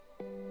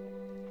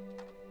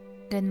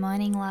Good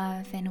morning,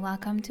 love, and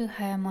welcome to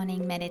her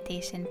morning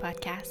meditation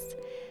podcast.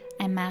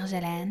 I'm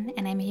Marjolaine,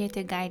 and I'm here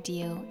to guide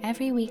you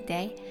every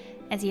weekday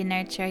as you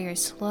nurture your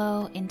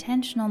slow,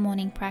 intentional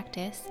morning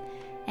practice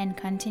and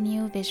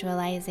continue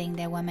visualizing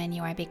the woman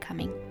you are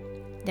becoming,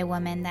 the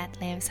woman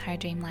that lives her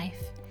dream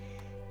life.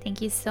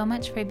 Thank you so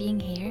much for being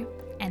here,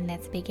 and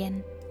let's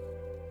begin.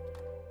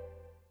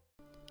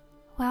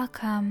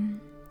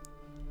 Welcome.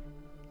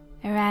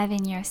 Arrive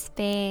in your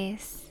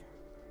space,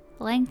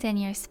 lengthen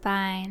your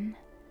spine,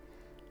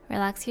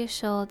 relax your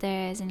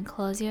shoulders and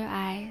close your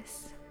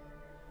eyes.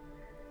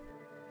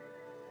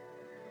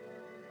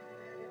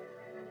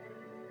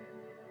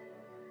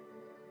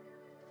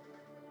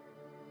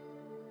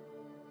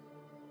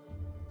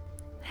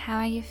 How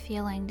are you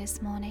feeling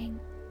this morning?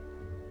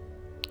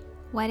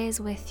 What is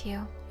with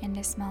you in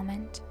this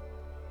moment?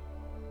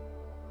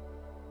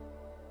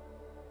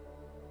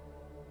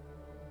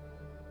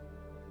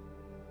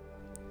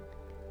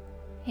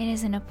 It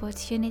is an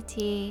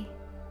opportunity,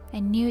 a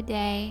new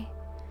day,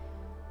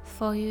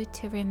 for you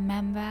to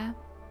remember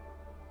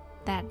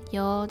that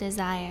your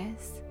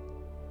desires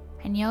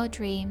and your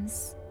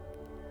dreams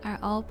are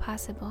all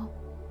possible.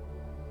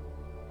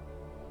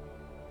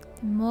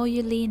 The more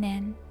you lean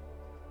in,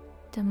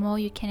 the more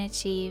you can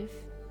achieve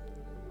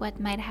what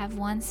might have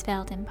once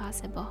felt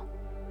impossible.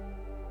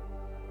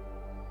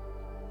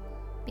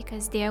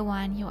 Because, dear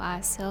one, you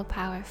are so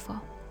powerful.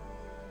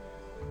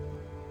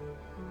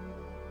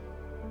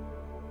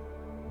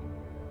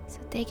 So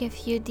take a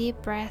few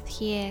deep breaths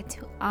here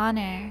to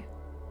honor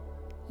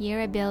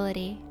your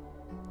ability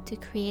to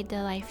create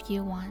the life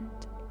you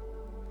want,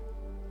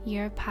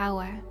 your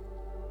power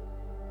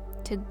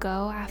to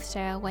go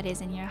after what is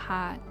in your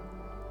heart,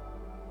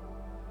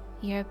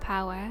 your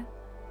power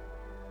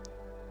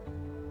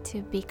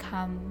to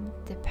become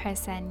the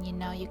person you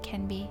know you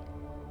can be.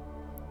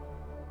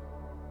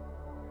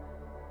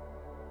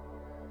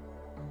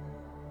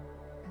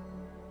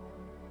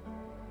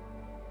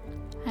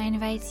 I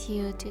invite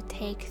you to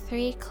take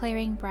 3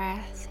 clearing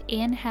breaths,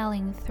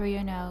 inhaling through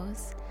your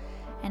nose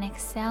and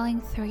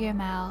exhaling through your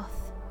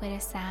mouth with a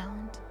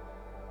sound.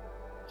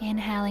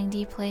 Inhaling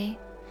deeply,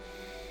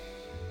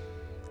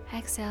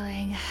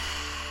 exhaling,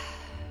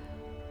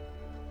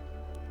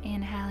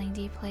 inhaling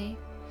deeply,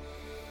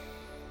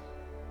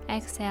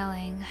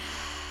 exhaling,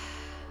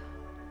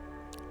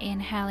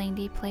 inhaling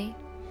deeply,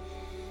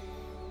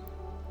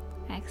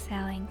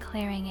 exhaling,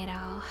 clearing it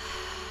all.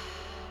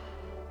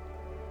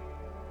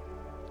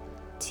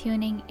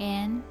 Tuning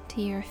in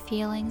to your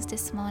feelings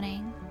this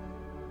morning,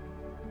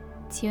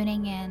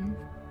 tuning in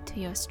to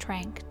your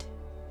strength,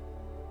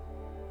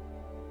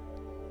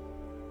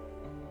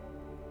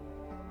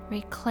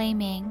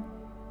 reclaiming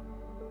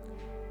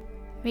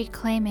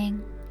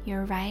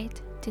your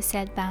right to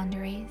set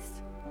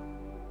boundaries.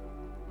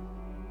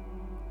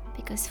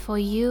 Because for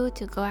you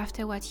to go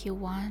after what you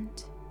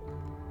want,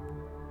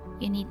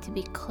 you need to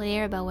be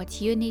clear about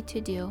what you need to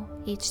do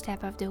each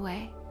step of the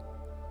way.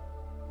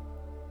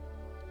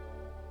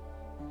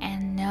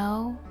 And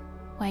know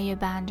where your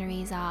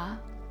boundaries are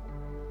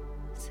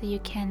so you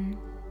can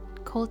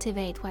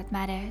cultivate what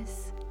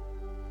matters,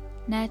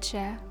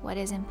 nurture what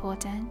is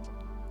important,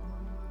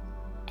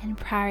 and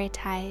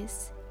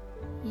prioritize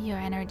your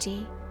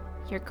energy,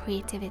 your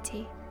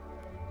creativity.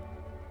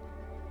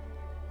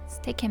 Let's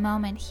take a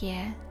moment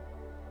here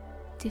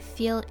to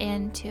feel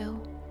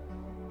into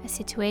a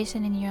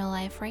situation in your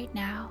life right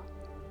now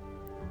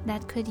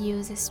that could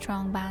use a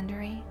strong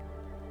boundary.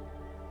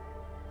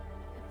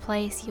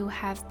 Place you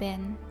have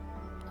been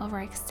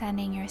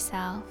overextending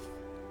yourself,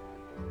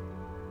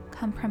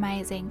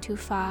 compromising too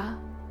far,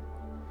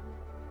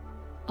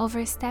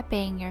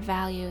 overstepping your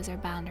values or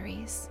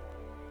boundaries.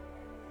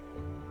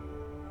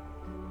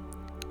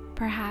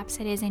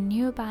 Perhaps it is a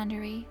new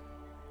boundary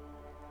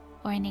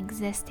or an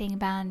existing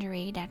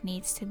boundary that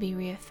needs to be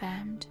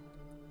reaffirmed.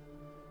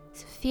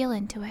 So feel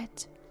into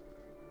it.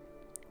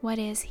 What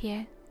is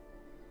here?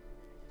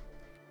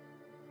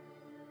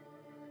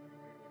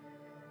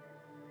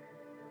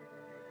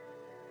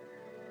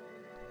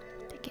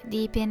 Take a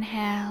deep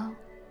inhale.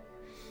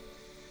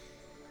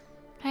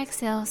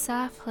 Exhale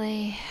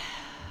softly.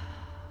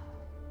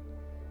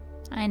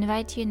 I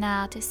invite you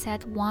now to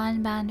set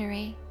one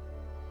boundary,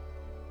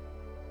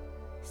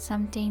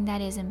 something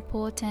that is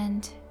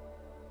important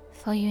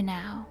for you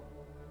now,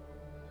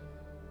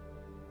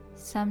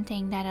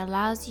 something that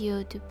allows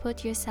you to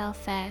put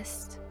yourself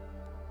first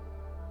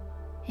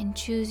and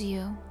choose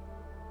you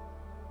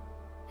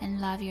and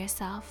love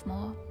yourself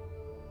more.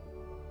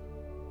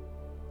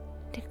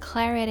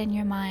 Declare it in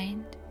your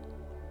mind.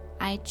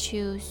 I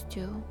choose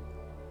to.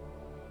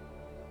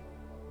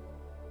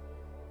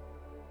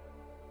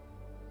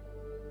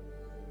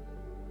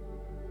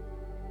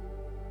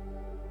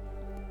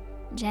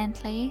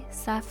 Gently,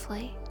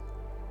 softly,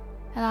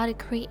 allow to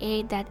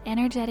create that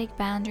energetic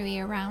boundary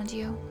around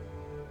you.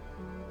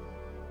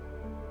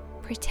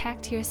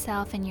 Protect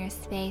yourself and your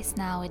space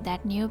now with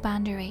that new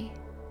boundary.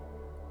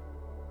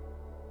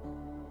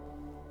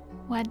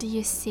 What do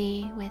you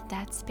see with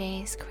that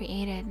space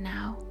created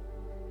now?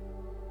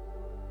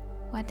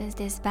 What does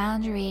this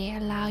boundary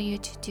allow you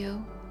to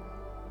do?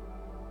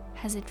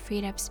 Has it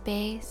freed up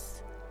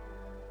space,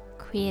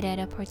 created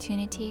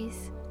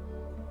opportunities?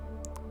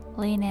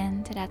 Lean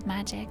into that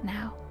magic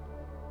now.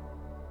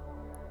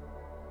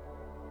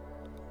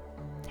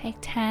 Take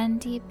 10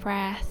 deep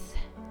breaths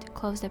to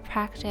close the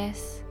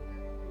practice.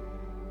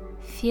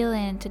 Feel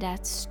into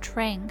that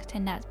strength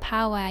and that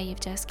power you've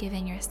just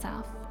given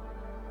yourself.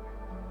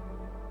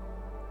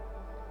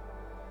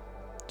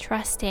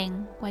 Trusting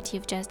what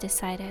you've just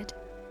decided.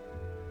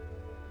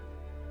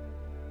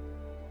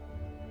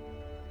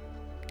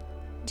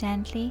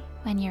 Gently,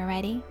 when you're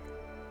ready,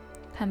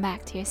 come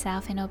back to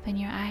yourself and open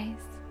your eyes.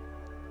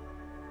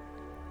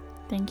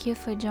 Thank you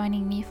for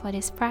joining me for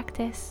this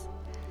practice.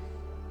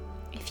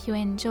 If you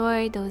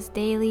enjoyed those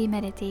daily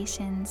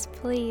meditations,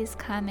 please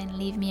come and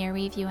leave me a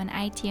review on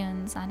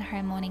iTunes on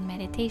Her Morning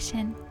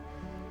Meditation.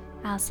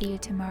 I'll see you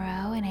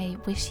tomorrow, and I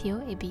wish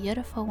you a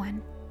beautiful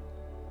one.